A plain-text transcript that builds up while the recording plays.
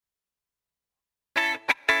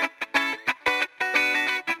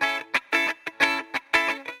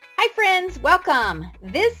friends, welcome.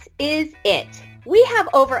 This is it. We have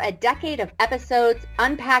over a decade of episodes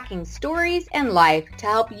unpacking stories and life to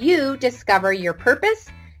help you discover your purpose,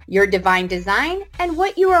 your divine design, and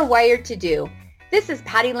what you are wired to do. This is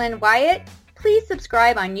Patty Lynn Wyatt. Please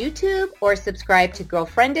subscribe on YouTube or subscribe to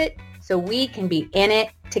Girlfriend It so we can be in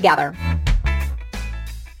it together.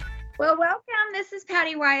 Well, welcome. This is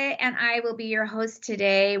Patty Wyatt, and I will be your host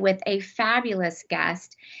today with a fabulous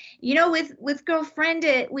guest. You know, with Girlfriend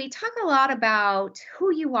It, we talk a lot about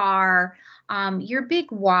who you are, your big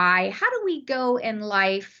why. How do we go in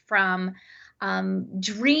life from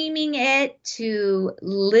dreaming it to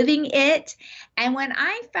living it? And when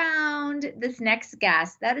I found this next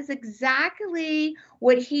guest, that is exactly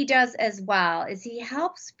what he does as well, is he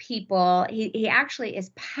helps people. He actually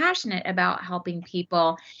is passionate about helping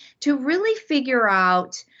people to really figure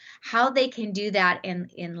out how they can do that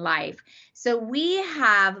in life. So we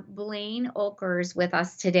have Blaine Olkers with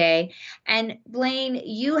us today. And Blaine,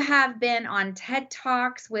 you have been on TED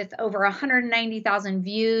Talks with over 190,000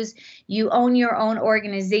 views. You own your own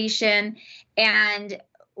organization, and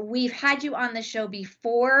we've had you on the show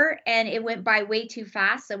before and it went by way too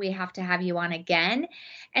fast. So we have to have you on again.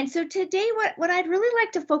 And so today, what I'd really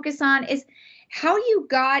like to focus on is how you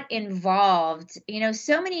got involved. You know,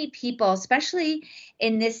 so many people, especially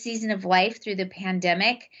in this season of life through the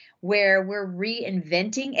pandemic, where we're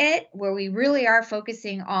reinventing it, where we really are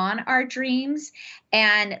focusing on our dreams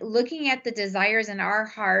and looking at the desires in our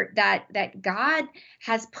heart that God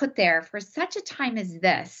has put there for such a time as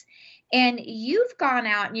this. And you've gone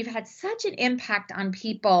out and you've had such an impact on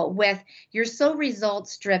people with you're so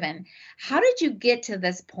results driven. How did you get to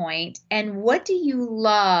this point, and what do you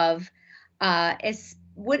love? What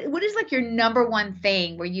is like your number one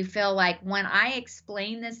thing where you feel like when I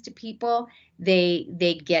explain this to people, they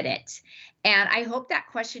get it? And I hope that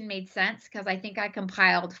question made sense, because I think I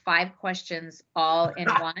compiled 5 questions all in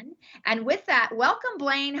one. And with that, welcome,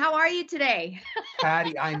 Blaine. How are you today?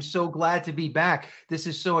 Patty, I'm so glad to be back. This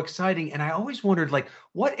is so exciting. And I always wondered, like,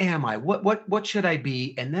 what am I? What should I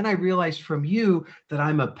be? And then I realized from you that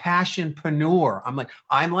I'm a passionpreneur.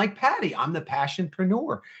 I'm like Patty. I'm the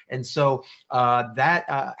passionpreneur. And so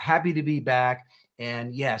happy to be back.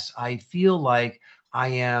 And yes, I feel like I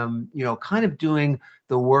am, kind of doing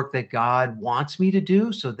the work that God wants me to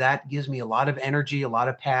do. So that gives me a lot of energy, a lot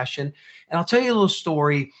of passion. And I'll tell you a little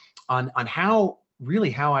story on how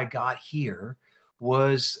I got here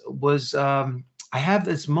was I have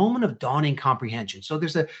this moment of dawning comprehension. So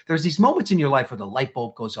there's these moments in your life where the light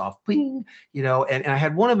bulb goes off, bing, and I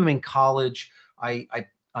had one of them in college. I've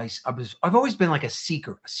always been like a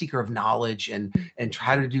seeker of knowledge and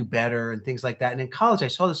try to do better and things like that. And in college, I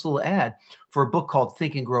saw this little ad for a book called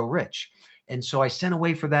Think and Grow Rich. And so I sent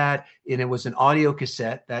away for that, and it was an audio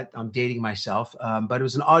cassette. That I'm dating myself, but it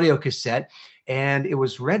was an audio cassette, and it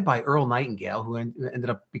was read by Earl Nightingale, who ended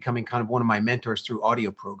up becoming kind of one of my mentors through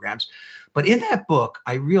audio programs. But in that book,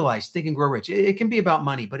 I realized Think and Grow Rich. It can be about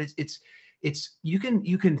money, but it's you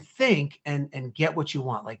can think and get what you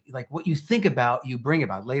want, like what you think about, you bring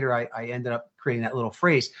about. Later, I ended up creating that little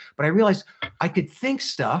phrase, but I realized I could think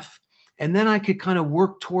stuff, and then I could kind of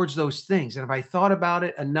work towards those things. And if I thought about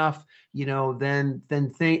it enough, then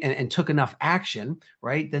think and took enough action,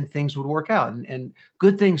 right, then things would work out. And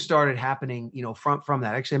good things started happening, from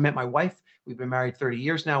that. Actually, I met my wife. We've been married 30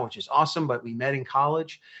 years now, which is awesome, but we met in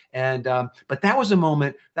college. And, but that was a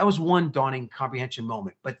moment, that was one dawning comprehension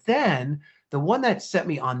moment. But then the one that set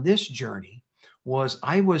me on this journey was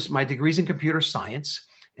my degree's in computer science,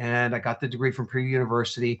 and I got the degree from Purdue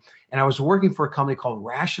University, and I was working for a company called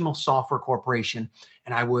Rational Software Corporation,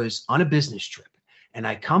 and I was on a business trip. And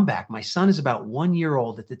I come back. My son is about 1 year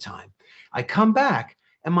old at the time. I come back,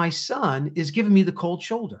 and my son is giving me the cold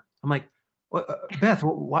shoulder. I'm like, Beth,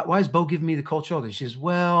 why is Bo giving me the cold shoulder? She says,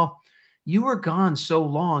 well, you were gone so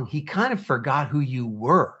long, he kind of forgot who you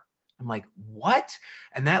were. I'm like, what?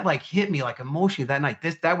 And that like hit me like emotionally that night.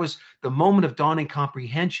 That was the moment of dawning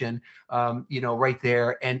comprehension, right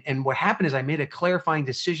there. And what happened is I made a clarifying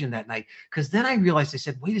decision that night, because then I realized, I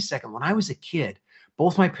said, wait a second, when I was a kid,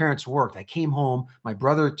 both my parents worked. I came home, my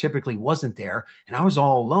brother typically wasn't there, and I was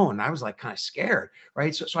all alone. I was like kind of scared,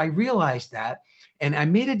 right? So I realized that, and I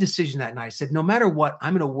made a decision that night. I said, no matter what,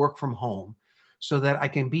 I'm going to work from home so that I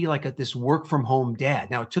can be like this work from home dad.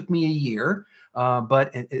 Now, it took me a year,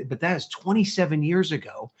 but that is 27 years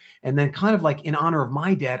ago. And then kind of like in honor of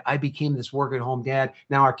my dad, I became this work at home dad.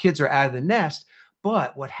 Now our kids are out of the nest.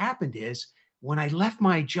 But what happened is when I left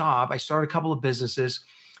my job, I started a couple of businesses.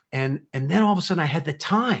 And then all of a sudden I had the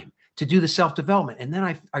time. to do the self-development. And then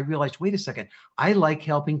I realized, wait a second, I like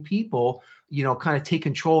helping people, kind of take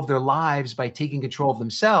control of their lives by taking control of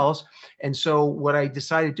themselves. And so what I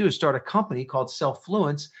decided to do is start a company called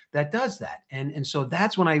Selffluence that does that. And so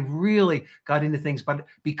that's when I really got into things. But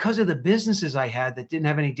because of the businesses I had that didn't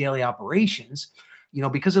have any daily operations,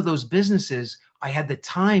 because of those businesses, I had the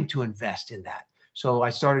time to invest in that. So I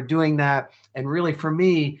started doing that. And really for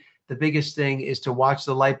me, the biggest thing is to watch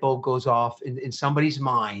the light bulb goes off in somebody's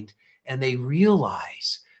mind, and they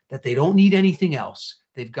realize that they don't need anything else.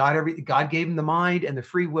 They've got everything. God gave them the mind and the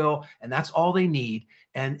free will, and that's all they need.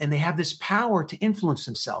 And they have this power to influence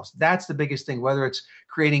themselves. That's the biggest thing, whether it's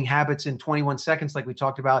creating habits in 21 seconds, like we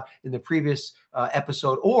talked about in the previous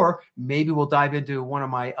episode, or maybe we'll dive into one of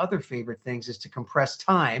my other favorite things is to compress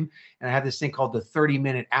time. And I have this thing called the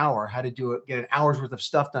 30-minute hour, how to do it, get an hour's worth of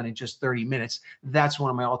stuff done in just 30 minutes. That's one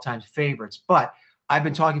of my all-time favorites. But I've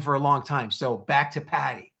been talking for a long time. So back to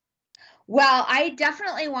Patty. Well, I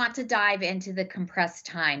definitely want to dive into the compressed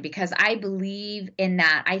time because I believe in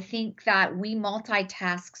that. I think that we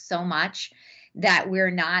multitask so much that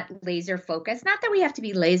we're not laser focused. Not that we have to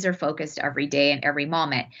be laser focused every day and every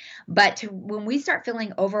moment, but when we start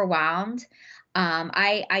feeling overwhelmed,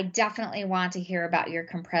 I definitely want to hear about your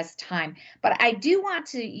compressed time. But I do want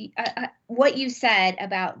to, what you said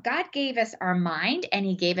about God gave us our mind and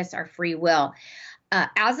he gave us our free will.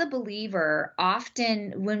 As a believer,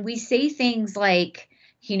 often when we say things like,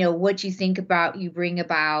 what you think about, you bring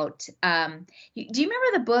about. Do you remember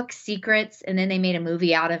the book Secrets? And then they made a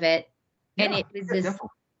movie out of it. And it was this, definitely.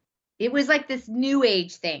 It was like this new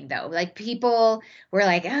age thing though. Like people were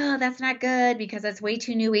like, oh, that's not good because that's way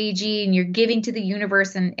too new agey and you're giving to the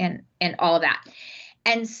universe and all of that.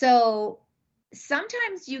 And so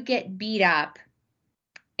sometimes you get beat up.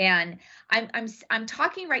 And I'm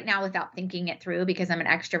talking right now without thinking it through because I'm an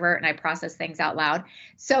extrovert and I process things out loud.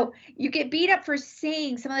 So you get beat up for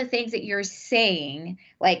saying some of the things that you're saying,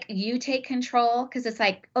 like you take control, because it's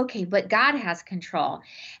like, okay, but God has control.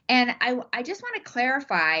 And I just want to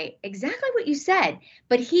clarify exactly what you said,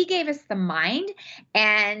 but he gave us the mind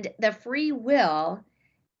and the free will,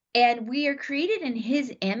 and we are created in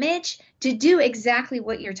his image to do exactly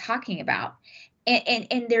what you're talking about.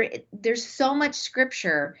 And there's so much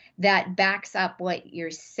scripture that backs up what you're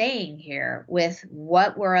saying here with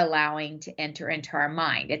what we're allowing to enter into our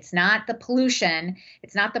mind. It's not the pollution.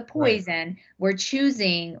 It's not the poison. Right. We're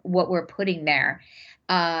choosing what we're putting there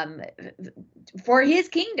for his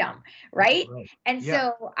kingdom. Right. And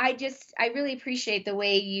so I really appreciate the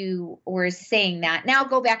way you were saying that. Now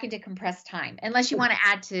go back into compressed time, unless you want to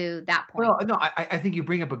add to that point. Well, no, I think you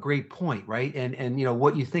bring up a great point, right? And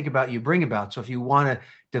what you think about, you bring about. So if you want to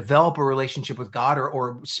develop a relationship with God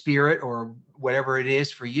or spirit or whatever it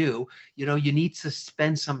is for you, you need to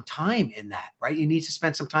spend some time in that, right? You need to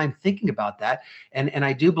spend some time thinking about that. And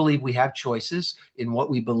I do believe we have choices in what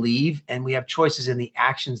we believe, and we have choices in the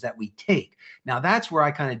actions that we take. Now, that's where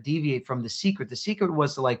I kind of deviate from the secret. The secret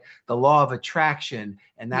was like the law of attraction,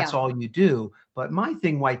 and that's all you do. But my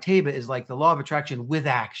thing, Waiteba, is like the law of attraction with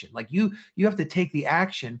action. Like you have to take the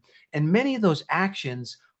action, and many of those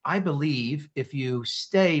actions, I believe, if you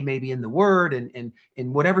stay maybe in the word and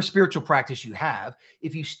in whatever spiritual practice you have,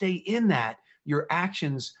 if you stay in that, your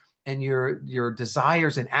actions and your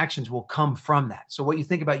desires and actions will come from that. So what you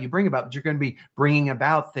think about, you bring about, but you're going to be bringing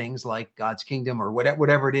about things like God's kingdom or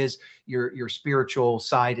whatever it is your spiritual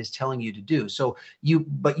side is telling you to do. So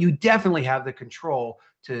but you definitely have the control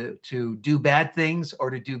to do bad things or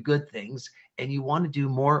to do good things, and you want to do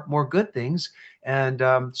more good things. And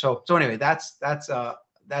so anyway, that's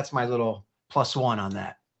my little +1 on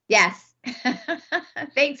that. Yes.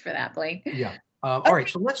 Thanks for that, Blaine. Yeah. All right.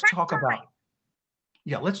 So let's talk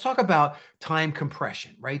about time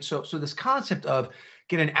compression, right? So this concept of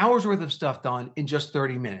get an hour's worth of stuff done in just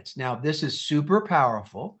 30 minutes. Now, this is super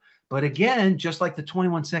powerful, but again, just like the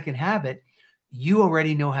 21-second habit, you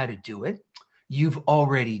already know how to do it. You've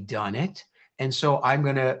already done it. And so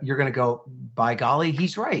you're going to go, by golly,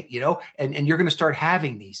 he's right, and you're going to start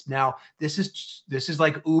having these. Now, this is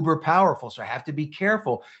like uber powerful. So I have to be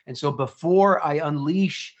careful. And so before I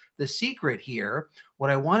unleash the secret here,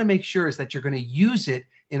 what I want to make sure is that you're going to use it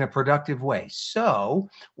in a productive way. So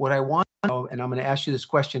what I want to know, and I'm going to ask you this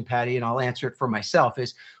question, Patty, and I'll answer it for myself,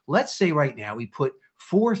 is let's say right now we put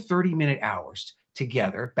 4 30-minute hours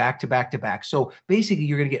together, back to back to back. So basically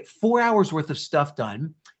you're going to get 4 hours worth of stuff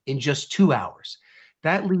done in just 2 hours.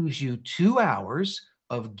 That leaves you 2 hours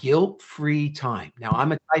of guilt-free time. Now,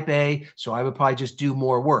 I'm a type A, so I would probably just do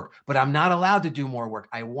more work, but I'm not allowed to do more work.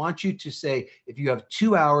 I want you to say, if you have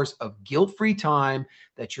 2 hours of guilt-free time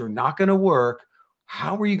that you're not going to work,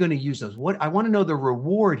 how are you going to use those? What I want to know the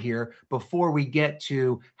reward here before we get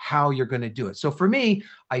to how you're going to do it. So for me,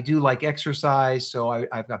 I do like exercise. So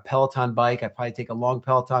I've got Peloton bike. I probably take a long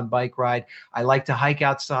Peloton bike ride. I like to hike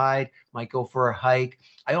outside, might go for a hike.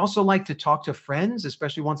 I also like to talk to friends,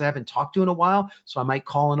 especially ones I haven't talked to in a while. So I might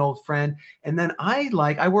call an old friend. And then I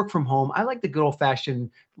work from home. I like the good old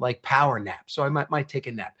fashioned like power nap. So I might take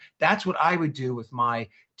a nap. That's what I would do with my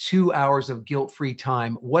 2 hours of guilt-free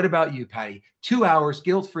time. What about you, Patty? 2 hours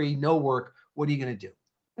guilt-free, no work. What are you going to do?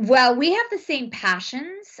 Well, we have the same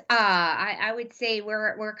passions. I would say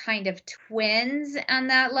we're kind of twins on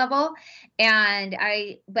that level.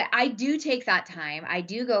 But I do take that time. I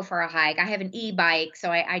do go for a hike. I have an e-bike, so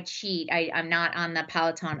I cheat. I'm not on the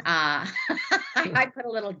Peloton. I put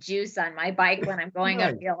a little juice on my bike when I'm going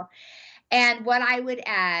Nice. uphill. And what I would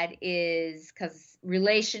add is, because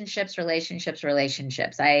relationships. As a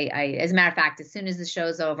matter of fact, as soon as the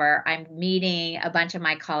show's over, I'm meeting a bunch of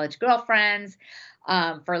my college girlfriends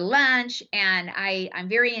for lunch, and I'm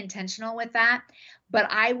very intentional with that. But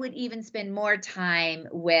I would even spend more time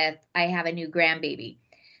with. I have a new grandbaby,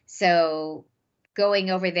 so going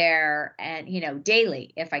over there and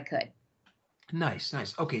daily if I could. Nice,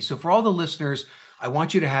 nice. Okay, so for all the listeners, I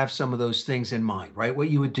want you to have some of those things in mind, right?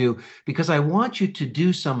 What you would do, because I want you to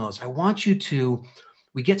do some of those.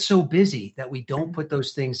 We get so busy that we don't put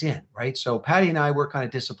those things in, right? So Patty and I, we're kind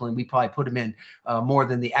of disciplined. We probably put them in more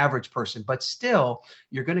than the average person, but still,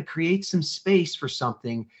 you're going to create some space for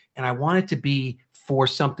something. And I want it to be for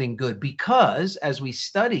something good, because as we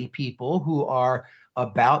study people who are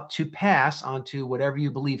about to pass on to whatever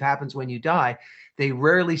you believe happens when you die, they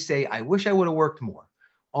rarely say, I wish I would have worked more.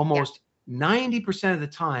 Almost 90% of the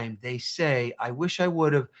time, they say, I wish I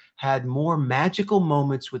would have had more magical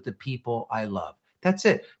moments with the people I love. That's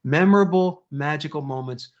it. Memorable, magical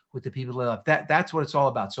moments with the people I love. That's what it's all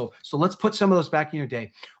about. So let's put some of those back in your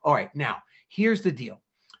day. All right. Now, here's the deal.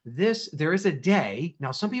 There is a day.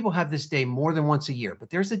 Now, some people have this day more than once a year,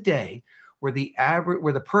 but there's a day where the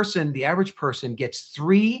average person gets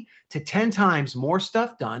 3 to 10 times more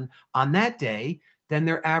stuff done on that day than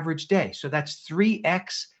their average day. So that's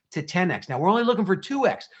 3x to 10x. Now, we're only looking for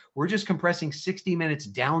 2x. We're just compressing 60 minutes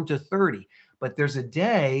down to 30. But there's a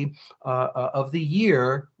day of the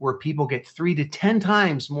year where people get 3 to 10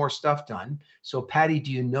 times more stuff done. So, Patty,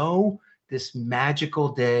 do you know this magical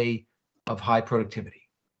day of high productivity?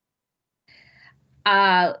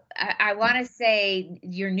 I want to say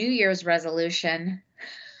your New Year's resolution.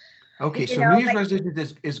 Okay, so New Year's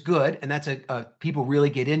resolution is good, and that's people really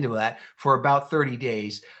get into that for about 30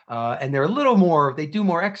 days, and they're a little more. They do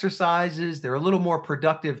more exercises. They're a little more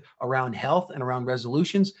productive around health and around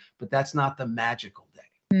resolutions, but that's not the magical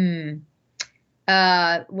day.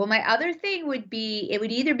 Well, my other thing would be, it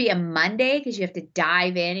would either be a Monday because you have to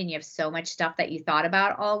dive in and you have so much stuff that you thought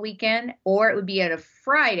about all weekend, or it would be at a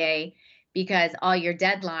Friday because all your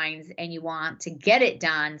deadlines and you want to get it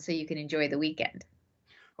done so you can enjoy the weekend.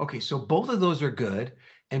 Okay, so both of those are good,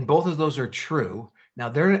 and both of those are true.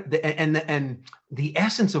 Now, and the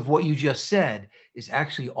essence of what you just said is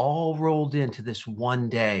actually all rolled into this one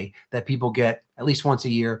day that people get at least once a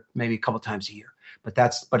year, maybe a couple times a year. But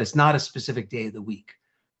it's not a specific day of the week.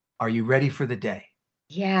 Are you ready for the day?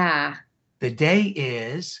 Yeah. The day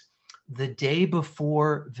is the day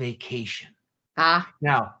before vacation.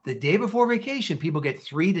 Now, the day before vacation, people get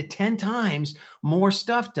 3 to 10 times more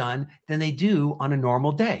stuff done than they do on a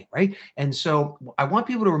normal day, right? And so I want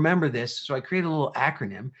people to remember this. So I created a little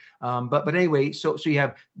acronym. But anyway, so you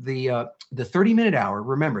have the 30-minute hour.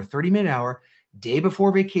 Remember, 30-minute hour, day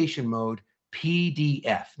before vacation mode,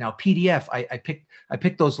 PDF. Now, PDF, I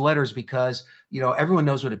picked those letters because everyone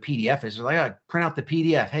knows what a PDF is. They're like, oh, print out the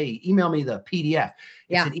PDF. Hey, email me the PDF.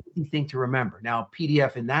 It's an easy thing to remember. Now,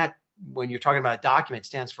 PDF in that, when you're talking about a document,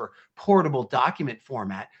 stands for portable document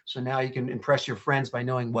format. So now you can impress your friends by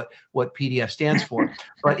knowing what PDF stands for.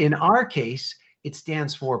 But in our case, it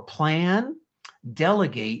stands for plan,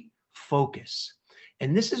 delegate, focus.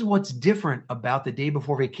 And this is what's different about the day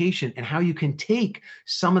before vacation and how you can take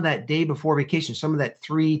some of that day before vacation, some of that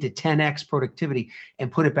 3 to 10x productivity,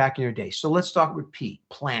 and put it back in your day. So let's start with P,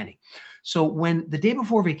 planning. So when the day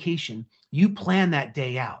before vacation, you plan that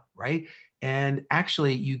day out, right? And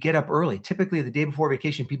actually, you get up early. Typically, the day before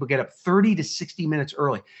vacation, people get up 30 to 60 minutes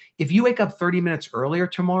early. If you wake up 30 minutes earlier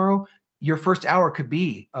tomorrow, your first hour could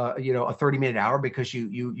be, a 30-minute hour because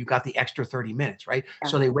you got the extra 30 minutes, right? Yeah.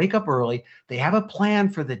 So they wake up early. They have a plan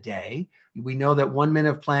for the day. We know that 1 minute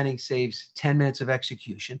of planning saves 10 minutes of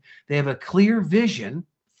execution. They have a clear vision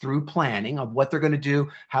through planning of what they're going to do,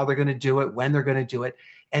 how they're going to do it, when they're going to do it.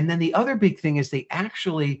 And then the other big thing is they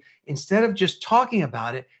actually, instead of just talking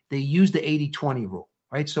about it, they use the 80-20 rule,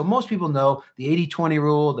 right? So most people know the 80-20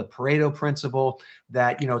 rule, the Pareto principle,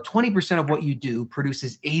 that 20% of what you do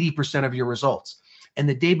produces 80% of your results. And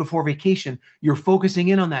the day before vacation, you're focusing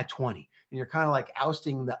in on that 20. And you're kind of like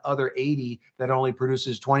ousting the other 80 that only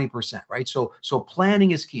produces 20%, right? So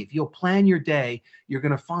planning is key. If you'll plan your day, you're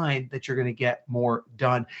going to find that you're going to get more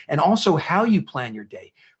done. And also how you plan your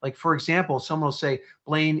day. Like, for example, someone will say,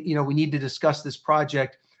 Blaine, we need to discuss this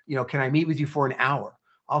project. Can I meet with you for an hour?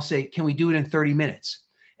 I'll say, can we do it in 30 minutes?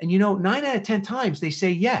 And 9 out of 10 times they say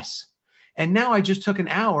yes. And now I just took an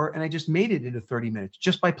hour and I just made it into 30 minutes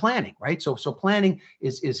just by planning, right? So planning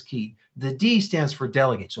is key. The D stands for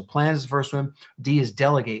delegate. So plan is the first one. D is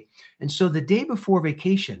delegate. And so the day before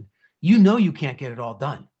vacation, you can't get it all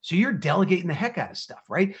done. So you're delegating the heck out of stuff,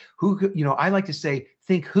 right? I like to say,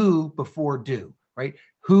 think who before do, right?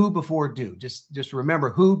 Who before do. Just remember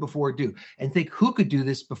who before do, and think who could do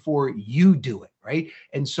this before you do it, right?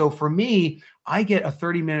 And so for me, I get a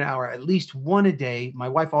 30-minute hour, at least one a day. My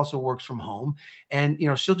wife also works from home, and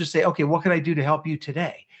she'll just say, okay, what can I do to help you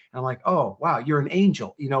today? And I'm like, oh, wow, you're an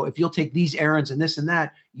angel. If you'll take these errands and this and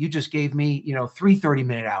that, you just gave me, 3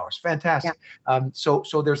 30-minute hours. Fantastic. Yeah.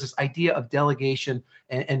 So there's this idea of delegation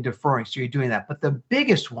and deferring. So you're doing that. But the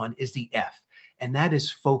biggest one is the F. And that is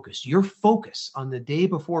focus. Your focus on the day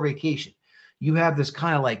before vacation. You have this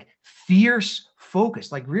kind of like fierce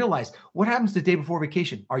focus. Like, realize what happens the day before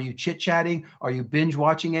vacation. Are you chit-chatting? Are you binge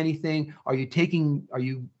watching anything? Are you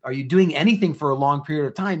doing anything for a long period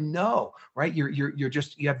of time? No, right?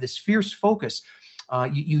 You have this fierce focus.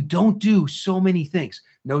 You don't do so many things.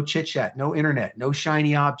 No chit-chat, no internet, no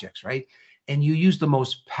shiny objects, right? And you use the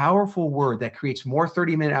most powerful word that creates more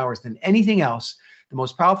 30-minute hours than anything else. The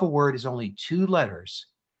most powerful word is only 2 letters,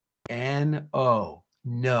 N-O,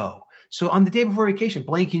 no. So on the day before vacation,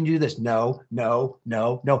 Blaine, can you do this? No, no,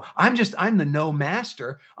 no, no. I'm the no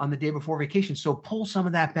master on the day before vacation. So pull some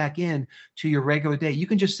of that back in to your regular day. You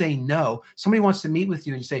can just say no. Somebody wants to meet with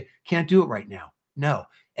you and you say, can't do it right now. No.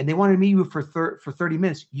 And they want to meet you for 30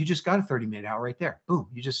 minutes. You just got a 30-minute hour right there. Boom.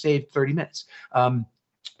 You just saved 30 minutes.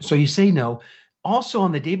 So you say no. Also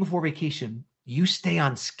on the day before vacation, you stay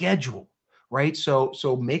on schedule. Right?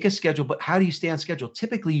 So make a schedule, but how do you stay on schedule?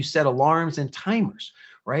 Typically you set alarms and timers,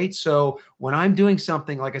 right? So when I'm doing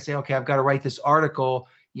something, like I say, okay, I've got to write this article,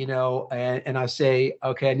 and I say,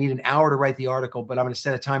 okay, I need an hour to write the article, but I'm going to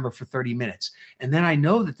set a timer for 30 minutes. And then I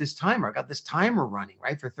know that I got this timer running,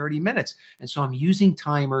 right, for 30 minutes. And so I'm using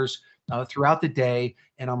timers throughout the day,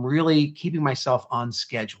 and I'm really keeping myself on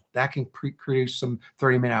schedule. That can produce some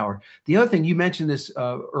 30-minute hour. The other thing, you mentioned this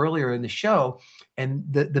earlier in the show, and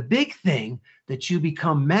the big thing that you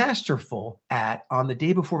become masterful at on the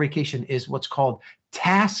day before vacation is what's called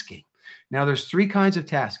tasking. Now, there's 3 kinds of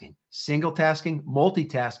tasking: single tasking,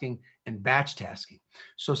 multitasking, and batch tasking.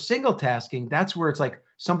 So single tasking, that's where it's like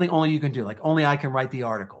something only you can do, like only I can write the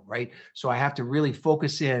article, right? So I have to really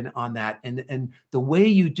focus in on that. And the way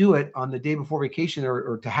you do it on the day before vacation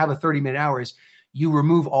or to have a 30-minute hour is you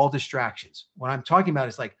remove all distractions. What I'm talking about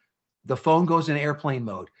is like the phone goes in airplane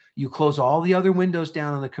mode. You close all the other windows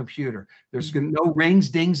down on the computer. There's no rings,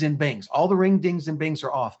 dings, and bangs. All the ring, dings, and bangs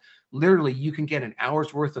are off. Literally, you can get an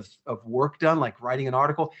hour's worth of work done, like writing an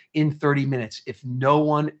article, in 30 minutes if no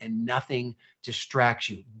one and nothing distracts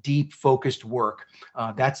you. Deep, focused work.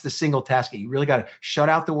 That's the single tasking. You really got to shut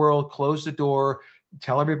out the world, close the door,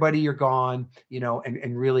 tell everybody you're gone,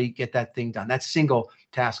 and really get that thing done. That's single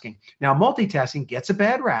tasking. Now, multitasking gets a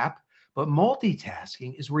bad rap, but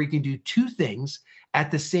multitasking is where you can do 2 things at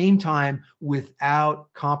the same time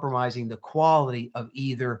without compromising the quality of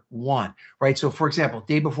either one, right? So for example,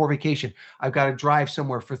 day before vacation, I've got to drive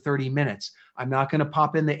somewhere for 30 minutes. I'm not going to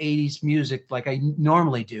pop in the 80s music like I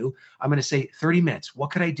normally do. I'm going to say 30 minutes.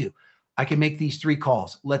 What could I do? I can make these 3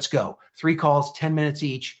 calls. Let's go. 3 calls, 10 minutes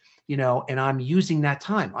each, and I'm using that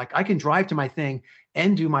time. Like, I can drive to my thing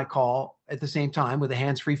and do my call at the same time with a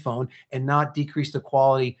hands-free phone and not decrease the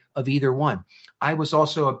quality of either one. I was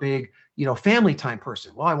also a big, family time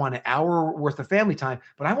person. Well, I want an hour worth of family time,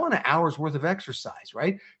 but I want an hour's worth of exercise,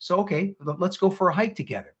 right? So, okay, let's go for a hike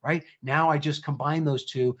together, right? Now I just combined those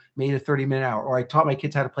 2, made a 30-minute hour. Or I taught my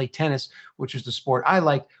kids how to play tennis, which is the sport I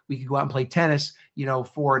like. We could go out and play tennis,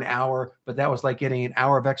 for an hour, but that was like getting an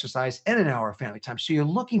hour of exercise and an hour of family time. So you're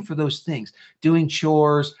looking for those things, doing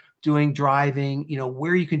chores, doing driving,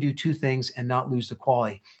 where you can do 2 things and not lose the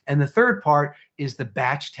quality. And the third part is the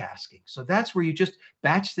batch tasking. So that's where you just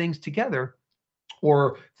batch things together,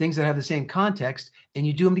 or things that have the same context, and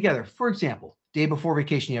you do them together. For example, day before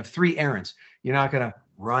vacation, you have 3 errands. You're not going to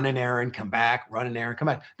run an errand, come back, run an errand, come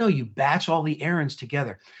back. No, you batch all the errands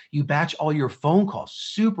together. You batch all your phone calls,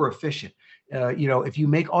 super efficient. If you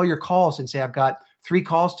make all your calls and say, I've got 3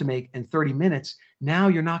 calls to make in 30 minutes, now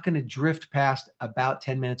you're not going to drift past about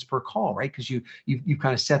 10 minutes per call, right? Because you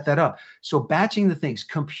kind of set that up. So batching the things,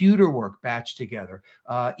 computer work batched together,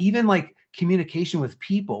 even like communication with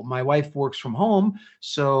people. My wife works from home,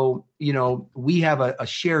 so we have a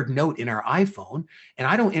shared note in our iPhone, and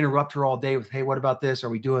I don't interrupt her all day with, hey, what about this? Are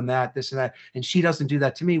we doing that? This and that. And she doesn't do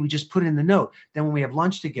that to me. We just put it in the note. Then when we have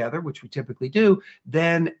lunch together, which we typically do,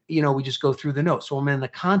 then we just go through the note. So I'm in the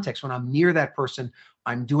context when I'm near that person,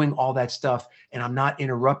 I'm doing all that stuff and I'm not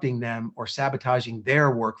interrupting them or sabotaging their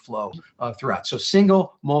workflow throughout. So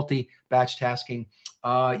single, multi, batch tasking.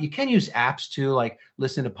 You can use apps too, like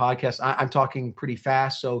listen to podcasts. I'm talking pretty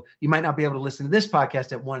fast, so you might not be able to listen to this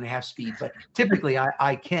podcast at 1.5 speed, but typically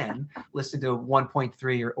I can listen to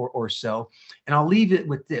 1.3 or so. And I'll leave it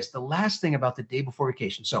with this. The last thing about the day before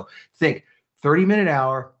vacation. So think 30-minute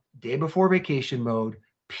hour, day before vacation mode,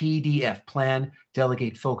 PDF, plan,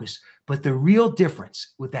 delegate, focus. But the real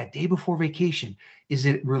difference with that day before vacation is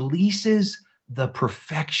it releases the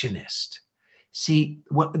perfectionist. See,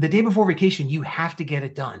 the day before vacation, you have to get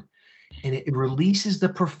it done. And it releases the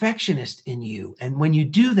perfectionist in you. And when you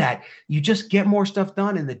do that, you just get more stuff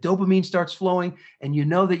done and the dopamine starts flowing and you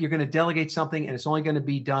know that you're going to delegate something and it's only going to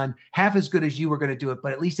be done half as good as you were going to do it,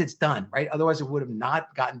 but at least it's done, right? Otherwise, it would have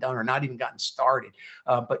not gotten done or not even gotten started.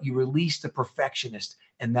 But you release the perfectionist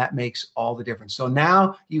and that makes all the difference. So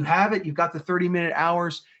now you have it. You've got the 30-minute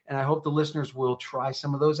hours and I hope the listeners will try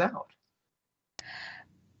some of those out.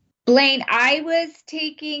 Blaine, I was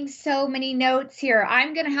taking so many notes here.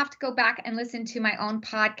 I'm going to have to go back and listen to my own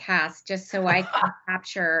podcast just so I can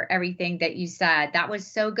capture everything that you said. That was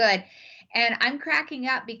so good. And I'm cracking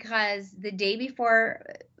up because the day before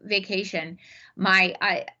vacation,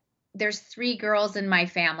 there's 3 girls in my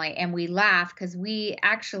family and we laugh because we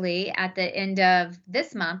actually at the end of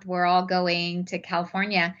this month, we're all going to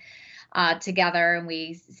California together and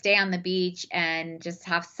we stay on the beach and just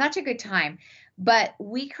have such a good time. But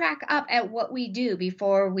we crack up at what we do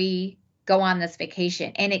before we go on this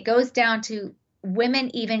vacation. And it goes down to women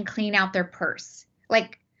even clean out their purse.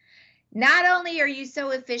 Like, not only are you so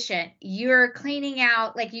efficient, you're cleaning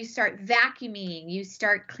out, like you start vacuuming, you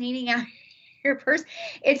start cleaning out your purse.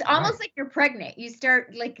 It's almost like you're pregnant. You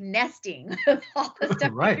start like nesting with all the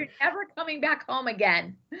stuff. Right. You're never coming back home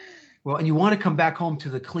again. Well, and you want to come back home to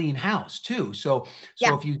the clean house too. So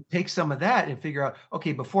if you take some of that and figure out,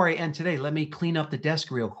 okay, before I end today, let me clean up the desk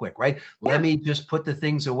real quick, right? Yeah. Let me just put the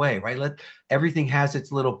things away, right? Everything has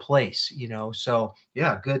its little place, So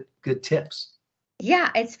yeah, good tips. Yeah,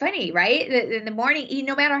 it's funny, right? In the morning,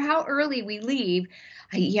 no matter how early we leave,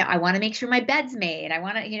 I want to make sure my bed's made. I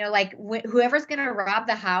want to, whoever's going to rob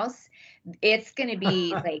the house, it's going to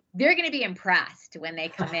be like, they're going to be impressed when they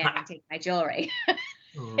come in and take my jewelry.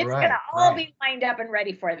 It's going to all be lined up and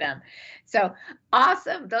ready for them. So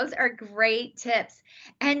awesome. Those are great tips.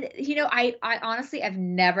 And, I honestly, I've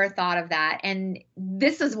never thought of that. And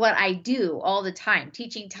this is what I do all the time,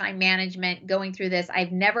 teaching time management, going through this.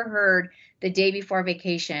 I've never heard the day before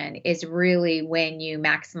vacation is really when you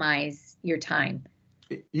maximize your time.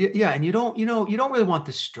 Yeah, and you don't really want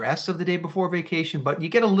the stress of the day before vacation, but you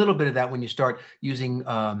get a little bit of that when you start using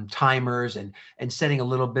timers and setting a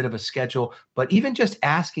little bit of a schedule. But even just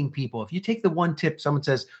asking people, if you take the one tip, someone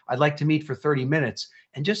says, I'd like to meet for 30 minutes,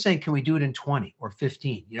 and just saying, can we do it in 20 or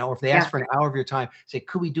 15? Or if they ask for an hour of your time, say,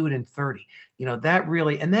 could we do it in 30? That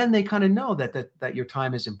really, and then they kind of know that your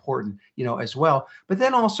time is important, as well. But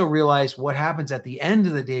then also realize what happens at the end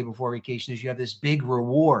of the day before vacation is you have this big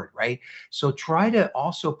reward, right? So try to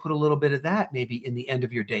also put a little bit of that maybe in the end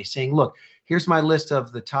of your day, saying, look, here's my list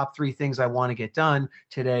of the top 3 things I want to get done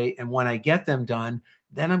today. And when I get them done,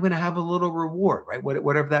 then I'm going to have a little reward, right?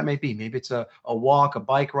 Whatever that may be. Maybe it's a walk, a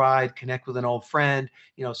bike ride, connect with an old friend,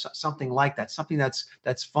 something like that, something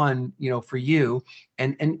that's fun, for you,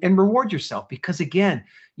 and reward yourself, because again,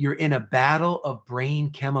 you're in a battle of brain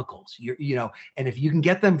chemicals, and if you can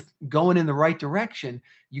get them going in the right direction,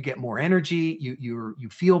 you get more energy, you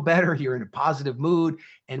feel better, you're in a positive mood.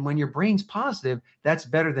 And when your brain's positive, that's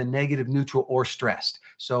better than negative, neutral, or stressed.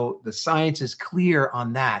 So the science is clear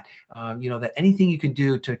on that, that anything you can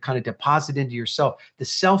do to kind of deposit into yourself, the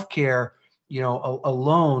self-care,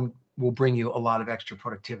 alone will bring you a lot of extra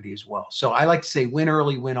productivity as well. So I like to say win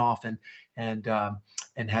early, win often, and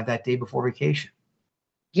have that day before vacation.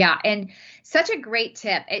 Yeah. And such a great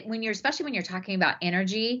tip especially when you're talking about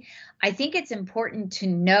energy. I think it's important to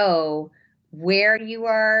know where you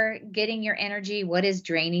are getting your energy, what is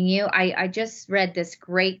draining you. I just read this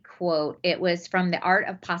great quote. It was from The Art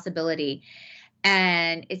of Possibility.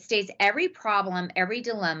 And it states, every problem, every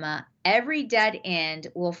dilemma, every dead end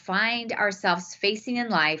we'll find ourselves facing in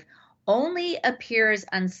life only appears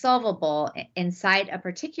unsolvable inside a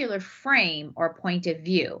particular frame or point of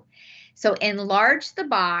view. So enlarge the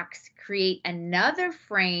box, create another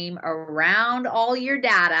frame around all your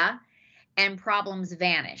data, and problems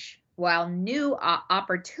vanish while new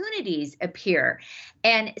opportunities appear.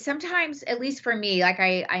 And sometimes, at least for me, like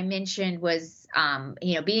I mentioned, was,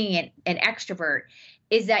 being an extrovert,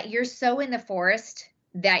 is that you're so in the forest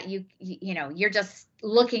that you're just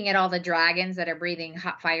looking at all the dragons that are breathing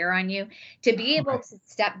hot fire on you. To be able to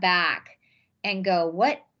step back and go,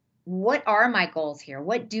 what are my goals here?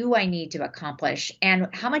 What do I need to accomplish? And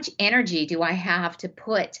how much energy do I have to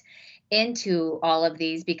put into all of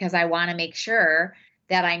these? Because I want to make sure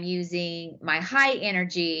that I'm using my high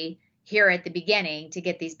energy here at the beginning to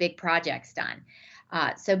get these big projects done.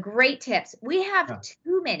 So great tips. We have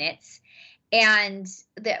 2 minutes. And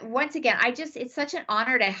once again, it's such an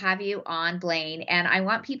honor to have you on, Blaine. And I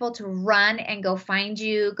want people to run and go find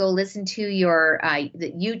you, go listen to your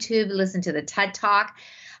the YouTube, listen to the TED Talk.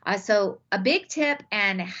 So a big tip,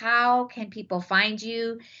 and how can people find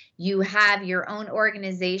you? You have your own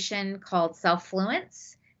organization called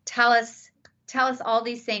Self-Fluence. Tell us all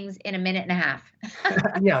these things in a minute and a half.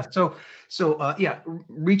 Yeah. So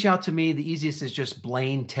reach out to me. The easiest is just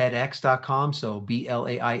BlaineTEDx.com. So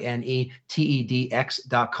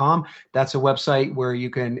BlaineTEDx.com. That's a website where you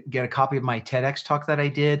can get a copy of my TEDx talk that I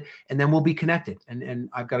did, and then we'll be connected. And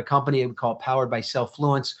I've got a company we call Powered by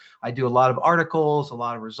Self-Fluence. I do a lot of articles, a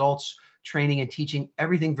lot of results, training and teaching,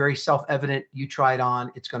 everything very self-evident. You try it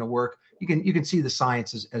on, it's going to work. You can see the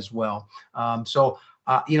science as well.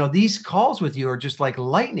 These calls with you are just like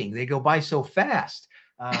lightning. They go by so fast.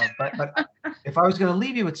 But if I was going to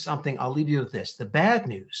leave you with something, I'll leave you with this. The bad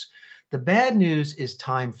news is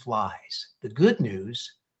time flies. The good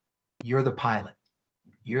news, you're the pilot.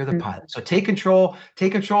 You're the pilot. So take control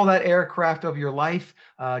of that aircraft of your life,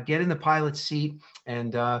 get in the pilot's seat,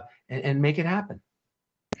 and make it happen.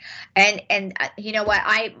 And you know what,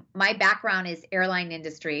 my background is airline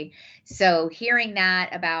industry. So hearing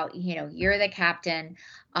that about, you're the captain,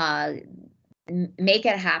 make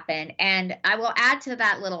it happen. And I will add to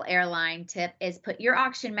that little airline tip is put your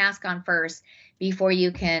oxygen mask on first before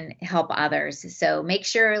you can help others. So make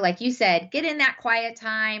sure, like you said, get in that quiet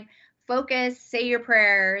time, focus, say your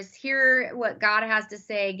prayers, hear what God has to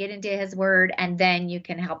say, get into his word, and then you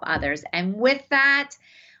can help others. And with that,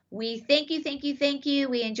 we thank you.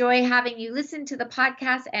 We enjoy having you listen to the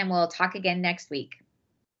podcast, and we'll talk again next week.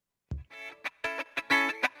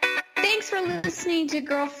 Thanks for listening to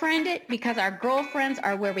Girlfriend It, because our girlfriends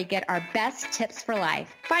are where we get our best tips for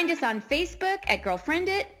life. Find us on Facebook at Girlfriend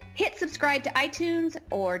It, hit subscribe to iTunes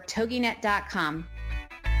or TogiNet.com.